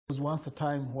was once a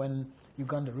time when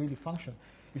Uganda really functioned.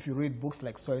 If you read books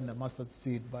like Sowing the Mustard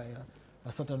Seed by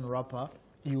a certain rapper,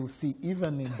 you'll see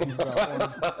even in his,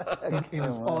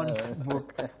 own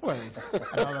book, well, it's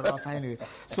another rapper anyway.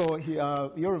 So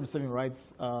Yoweri Museveni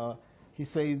writes, he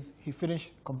says he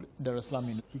finished Dar es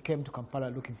Salaam. He came to Kampala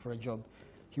looking for a job.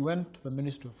 He went to the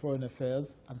Ministry of Foreign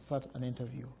Affairs and sat an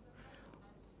interview.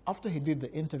 After he did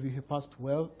the interview, he passed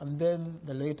well, and then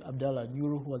the late Abdallah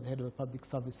Nyuru, who was the head of the public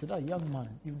service, said, young man,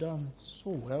 you've done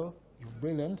so well, you're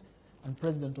brilliant, and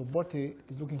President Obote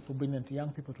is looking for brilliant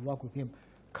young people to work with him.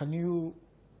 Can you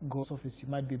go to his office? You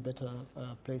might be better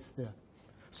placed there.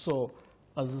 So,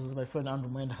 as my friend Andrew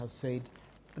Mwenda has said,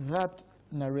 that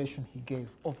narration he gave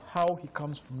of how he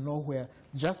comes from nowhere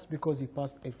just because he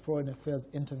passed a foreign affairs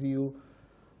interview,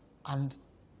 and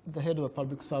the head of a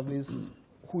public service,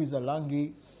 who is a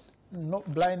Langi, not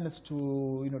blindness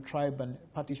to tribe and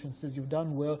partition, says you've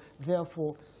done well,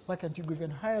 therefore why can't you go even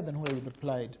higher than where you've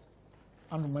applied?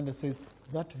 Andrew Mwenda says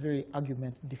that very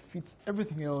argument defeats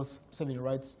everything else Museveni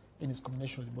writes in his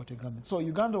combination with the Obote government. So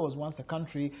Uganda was once a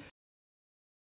country